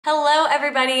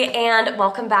everybody, and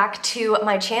welcome back to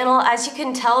my channel. As you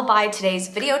can tell by today's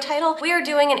video title, we are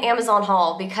doing an Amazon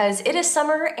haul because it is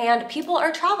summer and people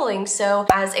are traveling. So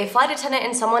as a flight attendant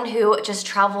and someone who just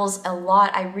travels a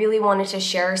lot, I really wanted to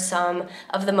share some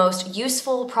of the most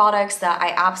useful products that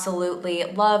I absolutely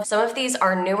love. Some of these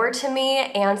are newer to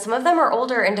me and some of them are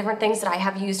older and different things that I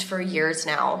have used for years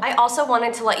now. I also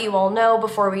wanted to let you all know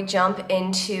before we jump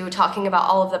into talking about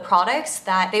all of the products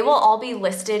that they will all be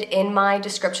listed in my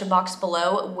description box below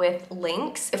with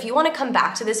links. If you want to come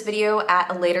back to this video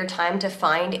at a later time to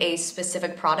find a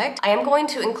specific product, I am going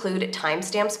to include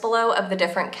timestamps below of the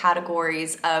different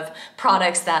categories of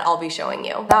products that I'll be showing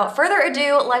you. Without further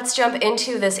ado, let's jump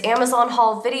into this Amazon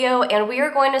haul video, and we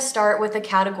are going to start with the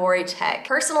category tech.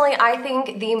 Personally, I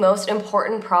think the most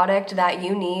important product that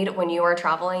you need when you are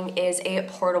traveling is a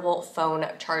portable phone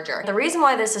charger. The reason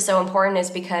why this is so important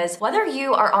is because whether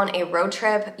you are on a road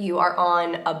trip, you are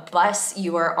on a bus,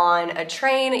 you are on a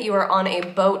train, you are on a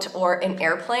boat or an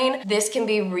airplane, this can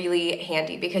be really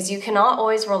handy because you cannot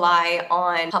always rely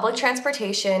on public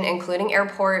transportation, including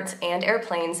airports and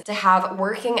airplanes, to have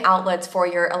working outlets for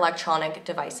your electronic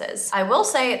devices. I will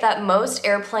say that most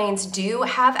airplanes do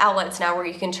have outlets now where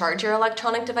you can charge your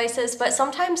electronic devices, but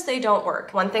sometimes they don't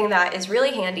work. One thing that is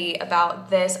really handy about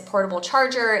this portable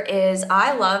charger is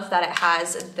I love that it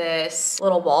has this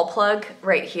little wall plug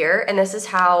right here, and this is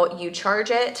how you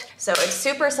charge it. So it's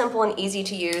super simple and easy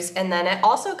to use, and then it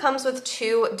also comes with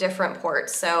two different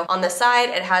ports. So on the side,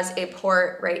 it has a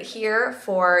port right here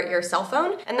for your cell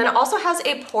phone, and then it also has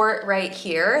a port right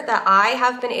here that I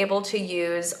have been able to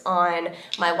use on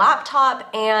my laptop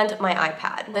and my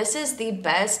iPad. This is the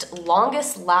best,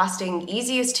 longest lasting,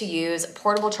 easiest to use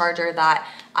portable charger that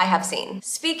I have seen.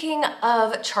 Speaking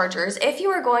of chargers, if you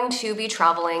are going to be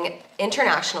traveling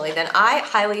internationally, then I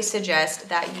highly suggest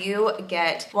that you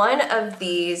get one of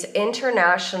these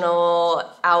international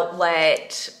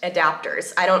outlet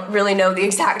adapters. I don't really know the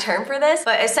exact term for this,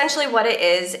 but essentially what it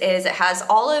is it has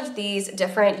all of these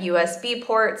different USB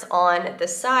ports on the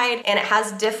side, and it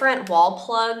has different wall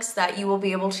plugs that you will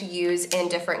be able to use in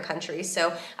different countries.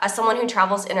 So as someone who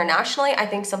travels internationally, I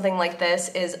think something like this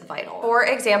is vital. For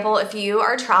example, if you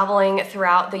are traveling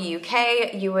throughout the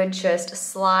UK, you would just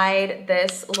slide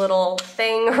this little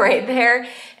thing right there,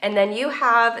 and then you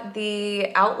have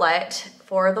the outlet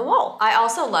for the wall. I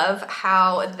also love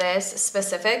how this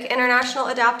specific international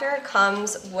adapter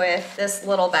comes with this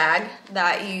little bag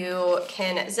that you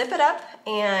can zip it up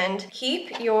and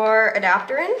keep your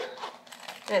adapter in.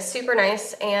 And it's super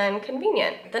nice and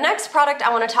convenient. The next product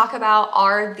I want to talk about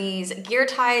are these gear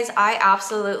ties. I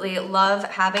absolutely love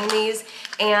having these,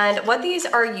 and what these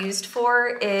are used for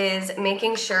is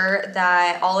making sure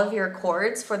that all of your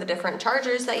cords for the different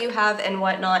chargers that you have and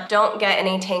whatnot don't get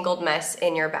any tangled mess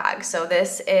in your bag. So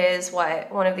this is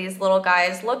what one of these little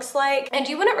guys looks like, and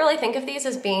you wouldn't really think of these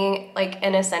as being like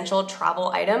an essential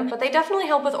travel item, but they definitely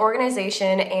help with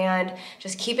organization and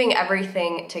just keeping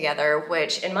everything together,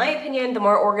 which in my opinion, the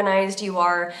more organized you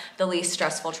are, the least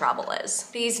stressful travel is.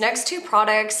 These next two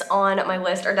products on my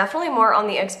list are definitely more on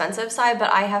the expensive side,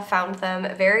 but I have found them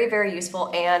very, very useful,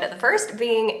 and the first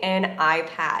being an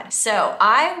iPad. So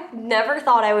I never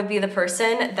thought I would be the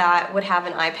person that would have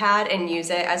an iPad and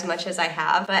use it as much as I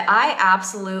have, but I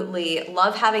absolutely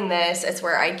love having this. It's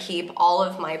where I keep all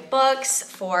of my books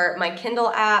for my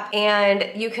Kindle app,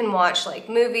 and you can watch like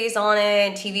movies on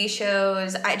it, TV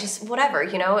shows, whatever,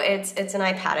 you know, it's an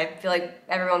iPad. I feel like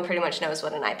everyone pretty much knows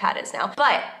what an iPad is now.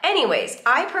 But anyways,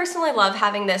 I personally love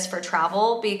having this for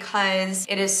travel because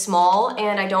it is small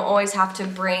and I don't always have to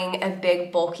bring a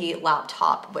big bulky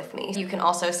laptop with me. You can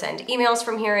also send emails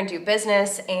from here and do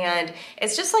business, and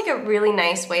it's just like a really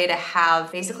nice way to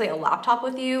have basically a laptop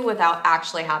with you without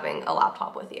actually having a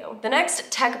laptop with you. The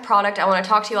next tech product I want to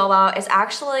talk to you all about is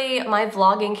actually my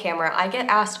vlogging camera. I get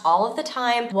asked all of the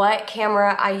time what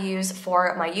camera I use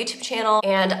for my YouTube channel,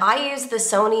 and I use the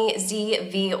Sony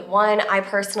ZV-1. I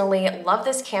personally love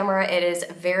this camera. It is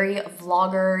very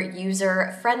vlogger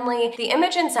user friendly. The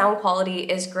image and sound quality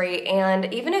is great,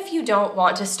 and even if you don't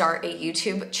want to start a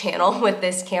YouTube channel with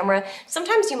this camera,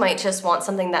 sometimes you might just want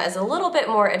something that is a little bit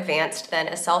more advanced than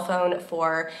a cell phone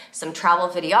for some travel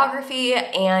videography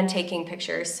and taking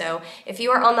pictures. So if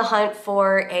you are on the hunt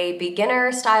for a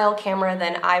beginner style camera,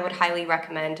 then I would highly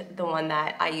recommend the one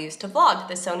that I use to vlog,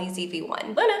 the Sony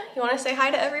ZV-1. Luna, you want to say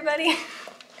hi to everybody?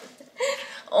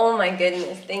 Oh my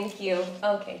goodness, thank you.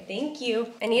 Okay, thank you.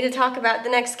 I need to talk about the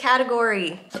next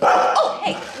category. Oh,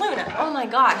 hey, Luna. Oh my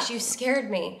gosh, you scared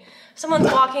me.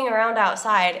 Someone's walking around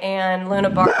outside and Luna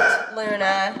barked.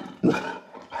 Luna.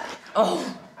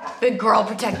 Oh, Big girl,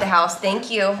 protect the house,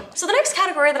 thank you. So the next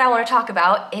category that I wanna talk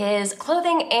about is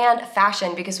clothing and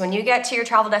fashion, because when you get to your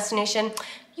travel destination,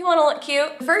 you wanna look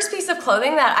cute. The first piece of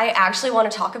clothing that I actually wanna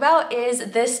talk about is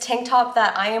this tank top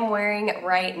that I am wearing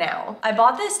right now. I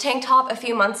bought this tank top a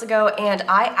few months ago and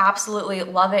I absolutely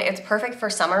love it. It's perfect for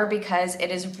summer because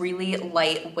it is really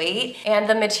lightweight and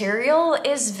the material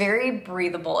is very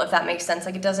breathable, if that makes sense.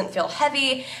 Like, it doesn't feel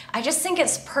heavy. I just think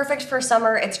it's perfect for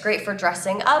summer. It's great for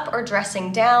dressing up or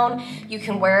dressing down. You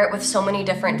can wear it with so many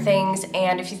different things,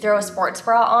 and if you throw a sports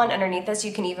bra on underneath this,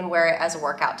 you can even wear it as a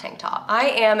workout tank top. I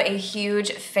am a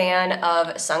huge fan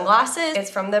of sunglasses.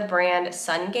 It's from the brand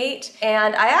Sungate,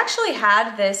 and I actually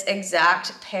had this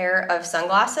exact pair of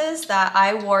sunglasses that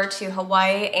I wore to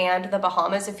Hawaii and the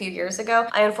Bahamas a few years ago.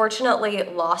 I unfortunately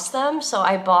lost them, so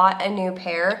I bought a new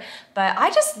pair, but I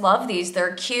just love these.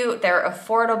 They're cute, they're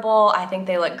affordable, I think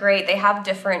they look great. They have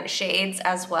different shades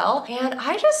as well, and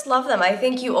I just love them. I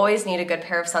think you always need a good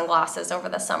pair of sunglasses over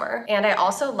the summer. And I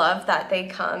also love that they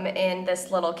come in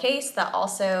this little case that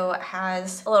also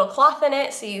has a little cloth in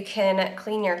it, so you can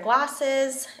clean your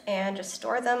glasses and just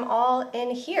store them all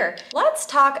in here. Let's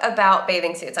talk about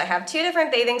bathing suits. I have two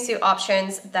different bathing suit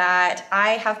options that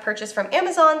I have purchased from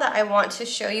Amazon that I want to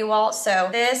show you all. So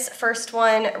this first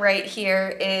one right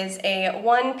here is a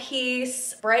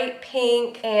one-piece bright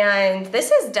pink, and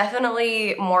this is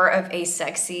definitely more of a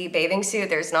sexy bathing suit.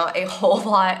 There's not a whole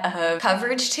lot of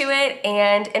coverage to it,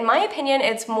 and in my opinion,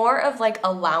 it's more of like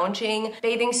a lounging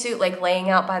bathing suit, like laying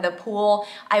out by the pool.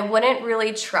 I wouldn't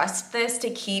really trust this to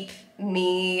keep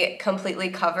me completely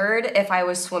covered if I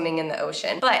was swimming in the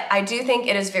ocean. But I do think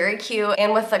it is very cute,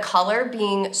 and with the color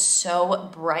being so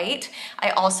bright, I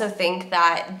also think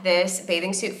that this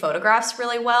bathing suit photographs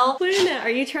really well. Luna, are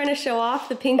you trying to show off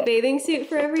the pink bathing suit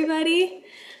for everybody?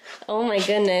 Oh my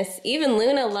goodness, even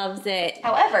Luna loves it.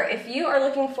 However, if you are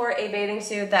looking for a bathing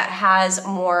suit that has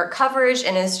more coverage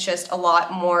and is just a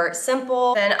lot more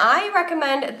simple, then I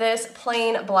recommend this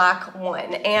plain black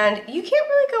one. And you can't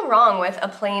really go wrong with a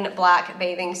plain black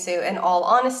bathing suit, in all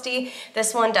honesty.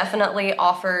 This one definitely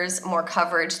offers more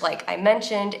coverage, like I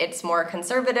mentioned. It's more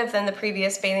conservative than the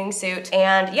previous bathing suit.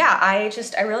 And yeah, I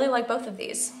really like both of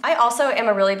these. I also am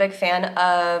a really big fan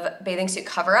of bathing suit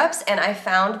cover-ups, and I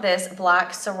found this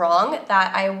black sarong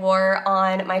that I wore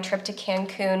on my trip to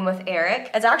Cancun with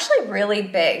Eric. It's actually really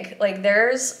big. Like,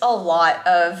 there's a lot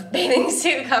of bathing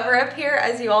suit cover up here,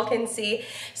 as you all can see.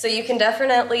 So you can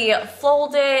definitely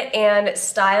fold it and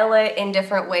style it in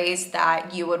different ways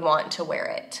that you would want to wear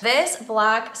it. This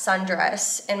black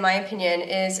sundress, in my opinion,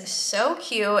 is so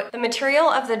cute. The material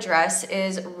of the dress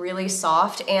is really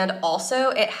soft, and also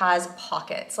it has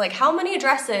pockets. Like, how many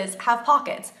dresses have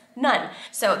pockets? None.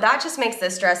 So that just makes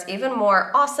this dress even more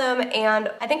awesome,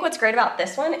 and I think what's great about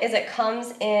this one is it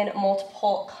comes in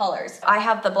multiple colors. I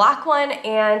have the black one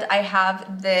and I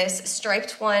have this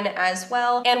striped one as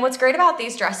well, and what's great about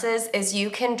these dresses is you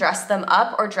can dress them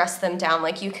up or dress them down.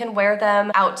 Like, you can wear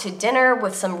them out to dinner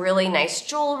with some really nice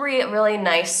jewelry, a really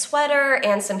nice sweater,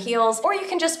 and some heels, or you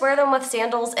can just wear them with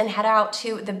sandals and head out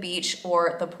to the beach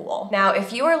or the pool. Now,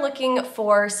 if you are looking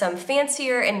for some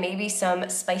fancier and maybe some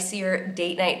spicier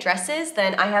date night dresses,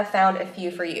 then I have found a few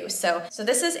for you. So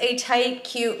this is a tight,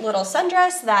 cute little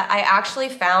sundress that I actually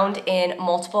found in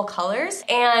multiple colors,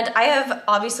 and I have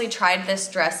obviously tried this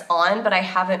dress on, but I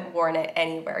haven't worn it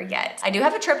anywhere yet. I do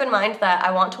have a trip in mind that I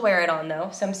want to wear it on though,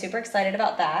 so I'm super excited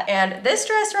about that. And this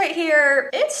dress right here,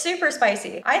 it's super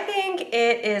spicy. I think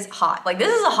it is hot. Like,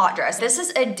 this is a hot dress. This is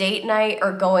a date night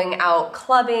or going out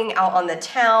clubbing, out on the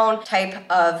town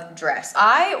type of dress.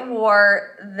 I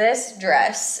wore this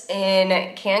dress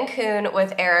in Cancun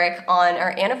with Eric on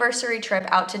our anniversary trip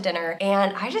out to dinner,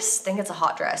 and I just think it's a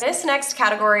hot dress. This next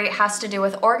category has to do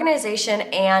with organization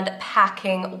and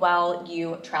packing while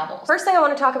you travel. First thing I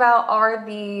want to talk about are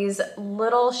these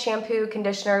little shampoo,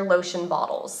 conditioner, lotion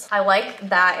bottles. I like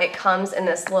that it comes in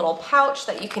this little pouch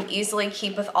that you can easily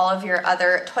keep with all of your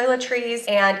other toiletries,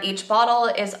 and each bottle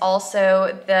is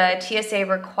also the TSA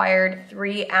required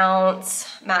 3-ounce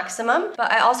maximum.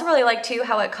 But I also really like too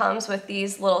how it comes with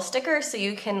these little stickers so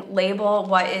you can label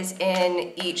what is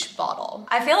in each bottle.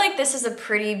 I feel like this is a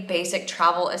pretty basic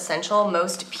travel essential.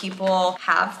 Most people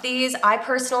have these. I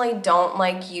personally don't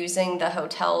like using the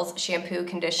hotel's shampoo,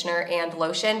 conditioner, and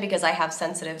lotion because I have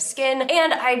sensitive skin,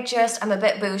 and I'm a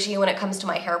bit bougie when it comes to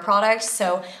my hair products,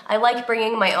 so I like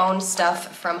bringing my own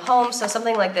stuff from home, so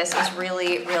something like this is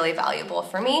really, really valuable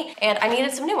for me, and I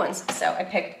needed some new ones, so I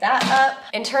picked that up.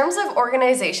 In terms of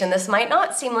organization, this might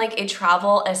not seem like a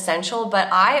travel essential, but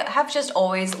I have just always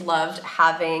always loved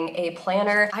having a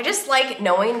planner. I just like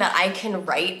knowing that I can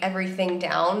write everything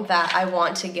down that I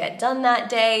want to get done that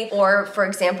day. Or for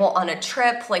example, on a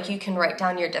trip, like you can write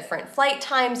down your different flight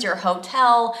times, your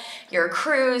hotel, your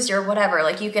cruise, your whatever.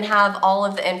 Like you can have all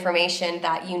of the information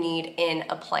that you need in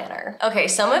a planner. Okay,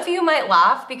 some of you might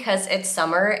laugh because it's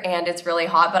summer and it's really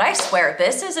hot, but I swear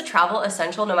this is a travel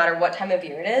essential no matter what time of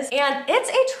year it is. And it's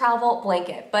a travel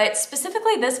blanket, but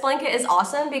specifically this blanket is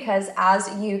awesome because as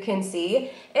you can see,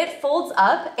 it folds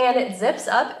up and it zips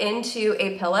up into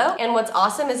a pillow. And what's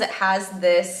awesome is it has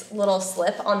this little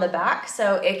slip on the back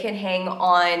so it can hang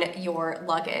on your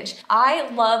luggage. I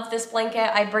love this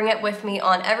blanket. I bring it with me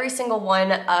on every single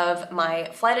one of my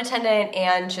flight attendant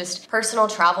and just personal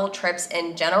travel trips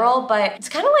in general, but it's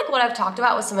kind of like what I've talked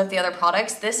about with some of the other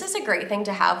products. This is a great thing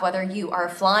to have whether you are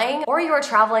flying or you are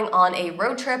traveling on a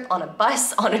road trip, on a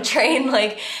bus, on a train.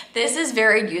 Like this is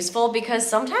very useful because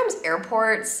sometimes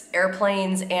airports,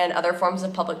 airplanes, and other forms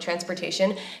of public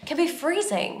transportation can be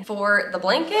freezing. For the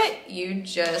blanket, you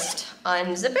just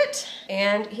unzip it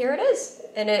and here it is.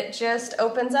 And it just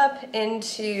opens up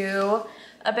into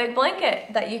a big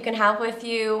blanket that you can have with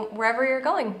you wherever you're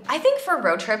going. I think for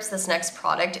road trips, this next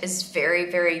product is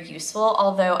very, very useful,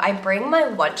 although I bring my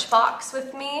lunchbox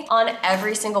with me on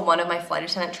every single one of my flight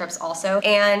attendant trips also.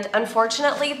 And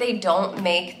unfortunately, they don't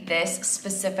make this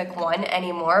specific one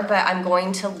anymore, but I'm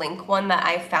going to link one that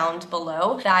I found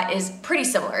below that is pretty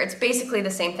similar. It's basically the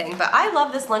same thing, but I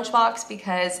love this lunchbox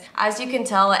because as you can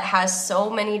tell, it has so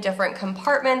many different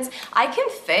compartments. I can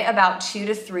fit about 2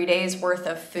 to 3 days worth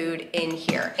of food in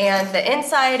here. And the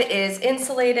inside is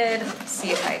insulated. Let's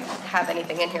see if I have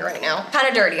anything in here right now. Kind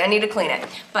of dirty, I need to clean it.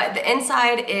 But the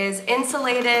inside is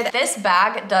insulated. This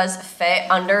bag does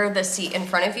fit under the seat in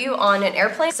front of you on an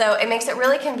airplane, so it makes it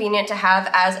really convenient to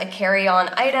have as a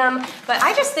carry-on item. But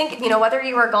I just think, you know, whether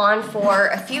you are gone for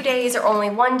a few days or only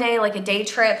one day, like a day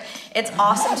trip, it's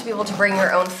awesome to be able to bring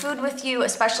your own food with you,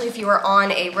 especially if you are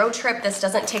on a road trip. This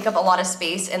doesn't take up a lot of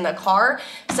space in the car,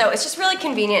 so it's just really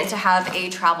convenient to have a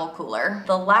travel cooler.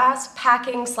 The last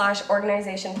packing /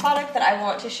 organization product that I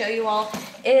want to show you all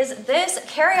is this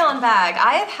carry-on bag.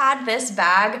 I have had this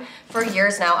bag for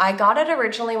years now. I got it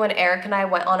originally when Eric and I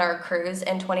went on our cruise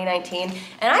in 2019,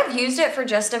 and I've used it for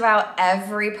just about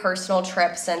every personal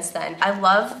trip since then. I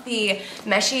love the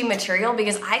meshy material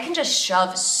because I can just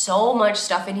shove so much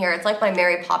stuff in here. It's like my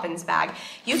Mary Poppins bag.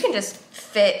 You can just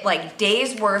fit like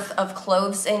days worth of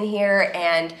clothes in here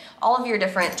and all of your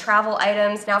different travel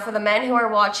items. Now for the men who are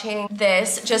watching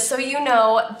this, just so you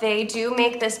know, they do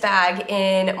make this bag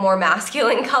in more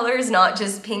masculine colors, not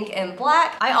just pink and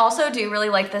black. I also do really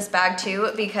like this bag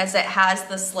too because it has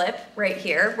the slip right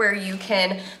here where you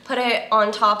can put it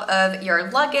on top of your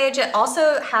luggage. It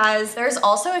also has, there's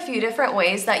also a few different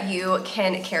ways that you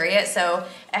can carry it. So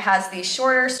it has these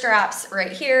shorter straps right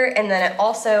here, and then it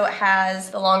also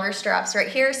has the longer straps right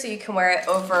here so you can wear it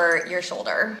over your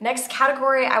shoulder. Next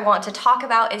category I want to talk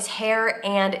about is hair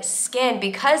and skin.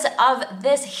 Because of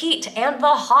this heat and the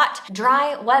hot,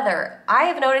 dry weather, I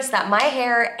have noticed that my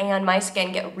hair and my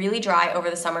skin get really dry over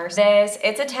the summers.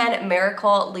 It's a 10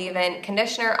 Miracle Leave-In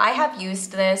Conditioner. I have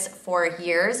used this for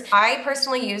years. I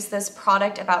personally use this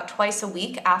product about twice a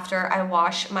week after I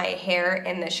wash my hair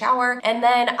in the shower. And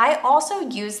then I also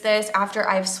use this after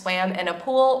I've swam in a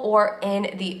pool or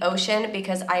in the ocean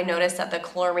because I noticed that the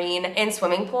chlorine in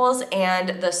swimming pools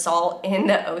and the salt in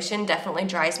the ocean definitely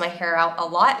dries my hair out a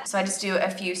lot. So I just do a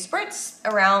few spritz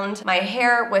around my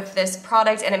hair with this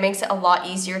product and it makes it a lot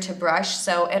easier to brush.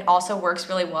 So it also works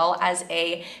really well as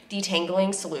a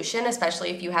detangling solution,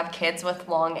 especially if you have kids with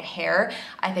long hair.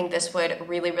 I think this would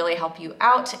really, really help you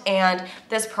out. And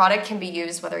this product can be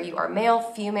used whether you are male,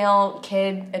 female,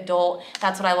 kid, adult.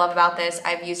 That's what I love about this.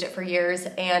 I've used it for years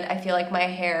and I feel like my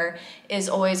hair is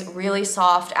always really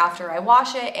soft after I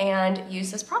wash it and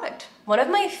use this product. One of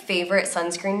my favorite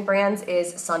sunscreen brands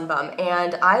is Sunbum,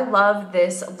 and I love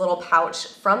this little pouch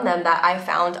from them that I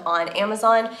found on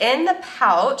Amazon. In the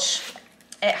pouch,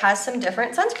 it has some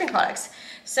different sunscreen products.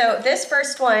 So this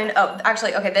first one, oh,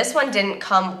 actually, okay, this one didn't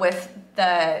come with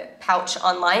the pouch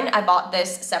online. I bought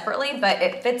this separately, but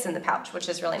it fits in the pouch, which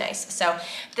is really nice. So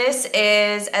this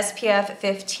is SPF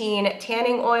 15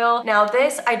 tanning oil. Now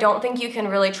this, I don't think you can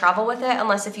really travel with it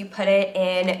unless if you put it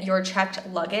in your checked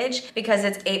luggage because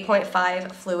it's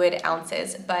 8.5 fluid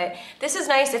ounces. But this is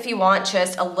nice if you want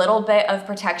just a little bit of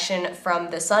protection from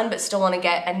the sun, but still want to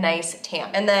get a nice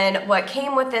tan. And then what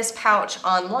came with this pouch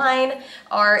online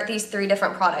are these 3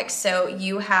 different products. So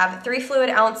you have 3 fluid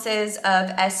ounces of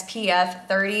SPF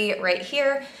 30 right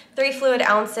here, 3 fluid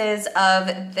ounces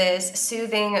of this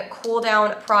soothing cool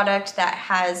down product that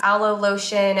has aloe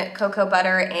lotion, cocoa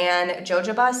butter, and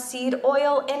jojoba seed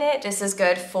oil in it. This is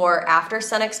good for after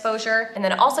sun exposure. And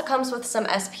then it also comes with some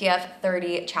SPF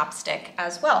 30 chapstick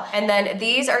as well. And then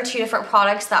these are 2 different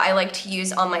products that I like to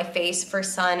use on my face for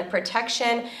sun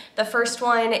protection. The first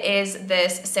one is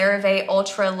this CeraVe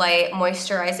Ultra Light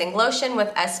Moisturizing Lotion with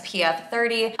SPF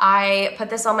 30. I put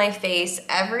this on my face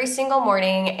every single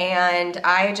morning and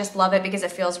I just love it because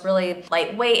it feels really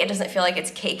lightweight. It doesn't feel like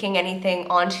it's caking anything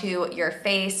onto your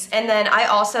face. And then I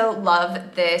also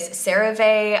love this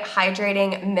CeraVe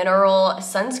Hydrating Mineral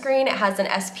Sunscreen. It has an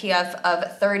SPF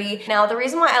of 30. Now, the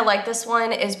reason why I like this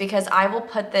one is because I will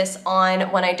put this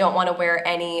on when I don't want to wear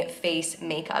any face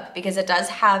makeup because it does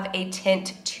have a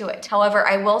tint to it. However,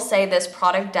 I will say this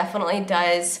product definitely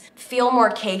does feel more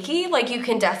cakey. Like you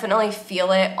can definitely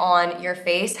feel it on your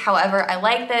face. However, I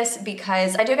like this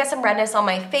because I do get some redness on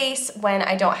my face when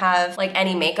I don't have like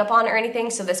any makeup on or anything.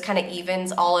 So this kind of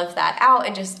evens all of that out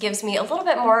and just gives me a little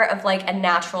bit more of like a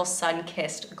natural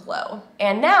sun-kissed glow.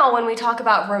 And now when we talk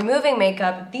about removing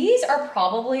makeup, these are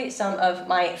probably some of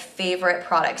my favorite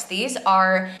products. These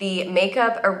are the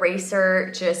makeup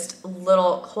eraser, just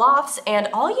little cloths, and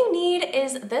all you need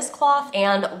is this cloth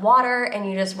and water, and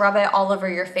you just rub it all over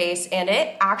your face and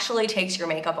it actually takes your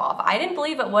makeup off. I didn't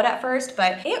believe it would at first,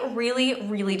 but it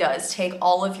really does take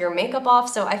all of your makeup off.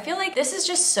 So I feel like this is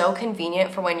just so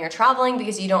convenient for when you're traveling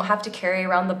because you don't have to carry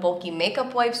around the bulky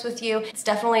makeup wipes with you. It's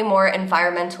definitely more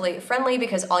environmentally friendly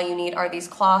because all you need are these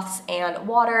cloths and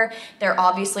water. They're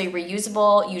obviously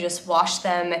reusable. You just wash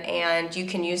them and you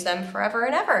can use them forever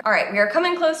and ever. All right, we are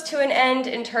coming close to an end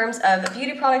in terms of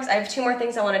beauty products. I have 2 more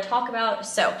things I want to talk about.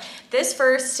 So this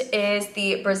first is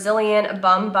the Brazilian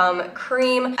Bum Bum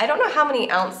Cream. I don't know how many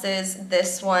ounces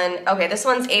this one, okay, this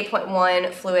one's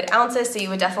 8.1 fluid ounces, so you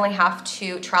would definitely have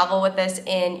to travel with this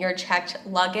in your checked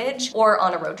luggage or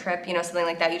on a road trip, you know, something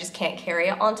like that. You just can't carry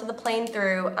it onto the plane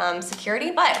through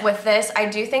security. But with this, I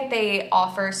do think they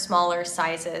offer smaller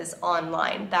sizes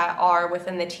online that are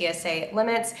within the TSA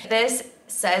limits. This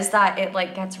says that it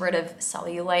like gets rid of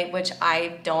cellulite, which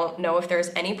I don't know if there's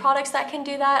any products that can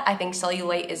do that. I think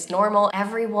cellulite is normal.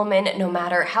 Every woman, no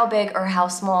matter how big or how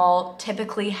small,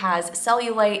 typically has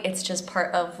cellulite. It's just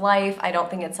part of life. I don't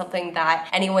think it's something that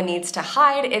anyone needs to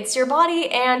hide. It's your body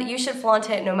and you should flaunt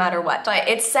it no matter what. But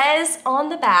it says on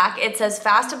the back, it says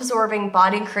fast absorbing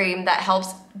body cream that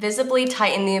helps visibly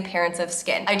tighten the appearance of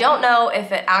skin. I don't know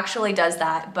if it actually does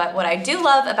that, but what I do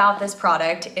love about this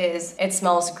product is it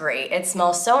smells great. It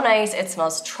smells so nice, it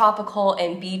smells tropical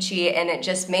and beachy, and it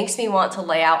just makes me want to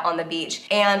lay out on the beach.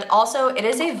 And also, it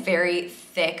is a very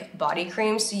thick body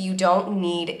cream, so you don't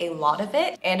need a lot of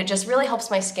it, and it just really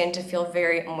helps my skin to feel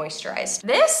very moisturized.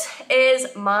 This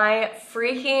is my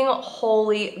freaking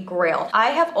holy grail. I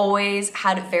have always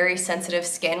had very sensitive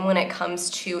skin when it comes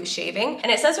to shaving,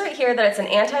 and it says right here that it's an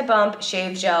anti-bump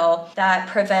shave gel that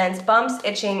prevents bumps,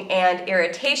 itching, and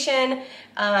irritation.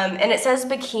 And it says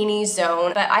bikini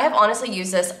zone, but I have honestly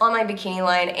used this on my bikini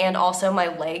line and also my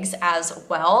legs as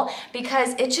well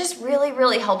because it just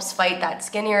really helps fight that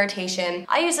skin irritation.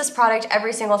 I use this product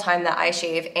every single time that I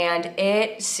shave, and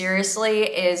it seriously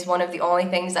is one of the only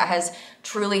things that has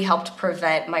truly helped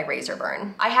prevent my razor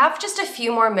burn. I have just a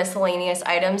few more miscellaneous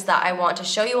items that I want to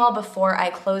show you all before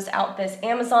I close out this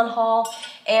Amazon haul.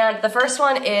 And the first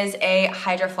one is a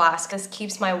Hydro Flask. This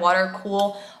keeps my water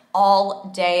cool all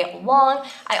day long.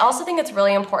 I also think it's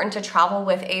really important to travel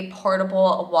with a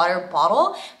portable water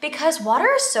bottle because water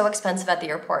is so expensive at the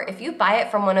airport. If you buy it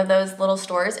from one of those little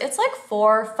stores, it's like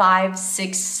 $4, $5,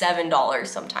 $6, $7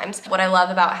 sometimes. What I love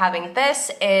about having this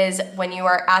is when you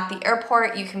are at the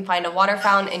airport, you can find a water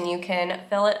fountain and you can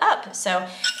fill it up. So,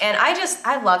 and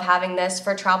I love having this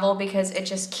for travel because it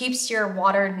just keeps your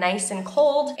water nice and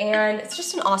cold, and it's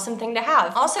just an awesome thing to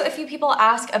have. Also, a few people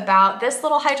ask about this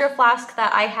little Hydro Flask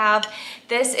that I have.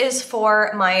 This is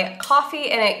for my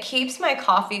coffee, and it keeps my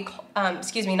coffee,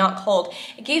 not cold.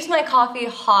 It keeps my coffee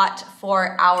hot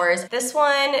for hours. This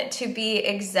one, to be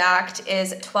exact,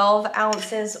 is 12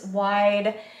 ounces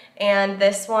wide, and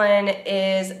this one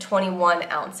is 21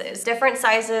 ounces. Different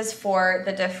sizes for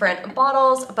the different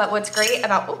bottles, but what's great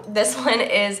about this one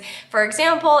is, for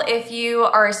example, if you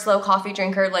are a slow coffee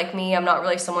drinker like me, I'm not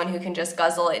really someone who can just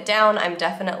guzzle it down, I'm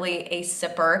definitely a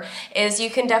sipper, is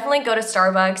you can definitely go to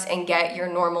Starbucks and get your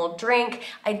normal drink.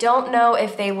 I don't know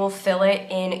if they will fill it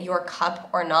in your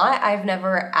cup or not. I've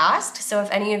never asked, so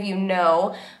if any of you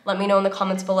know, let me know in the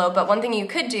comments below. But one thing you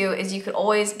could do is you could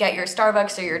always get your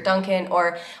Starbucks or your Dunkin'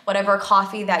 or whatever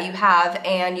coffee that you have,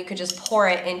 and you could just pour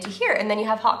it into here, and then you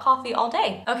have hot coffee all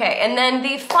day. Okay, and then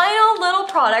the final little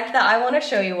product that I want to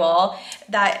show you all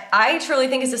that I truly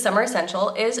think is a summer essential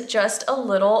is just a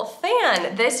little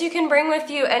fan. This you can bring with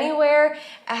you anywhere.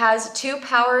 It has 2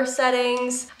 power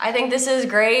settings. I think this is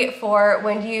great for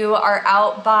when you are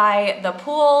out by the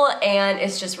pool and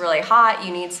it's just really hot,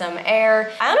 you need some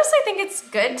air. I honestly think it's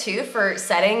good too for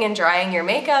setting and drying your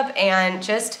makeup and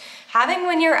just having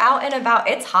when you're out and about.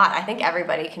 It's hot. I think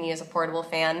everybody can use a portable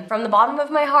fan. From the bottom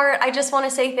of my heart, I just want to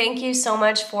say thank you so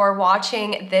much for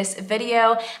watching this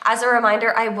video. As a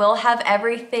reminder, I will have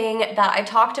everything that I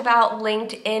talked about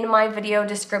linked in my video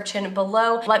description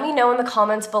below. Let me know in the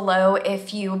comments below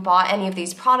if you bought any of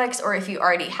these products or if you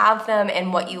already have them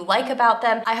and what you like about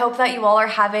them. I hope that you all are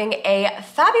having a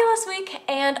fabulous week,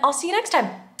 and I'll see you next time.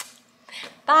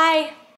 Bye.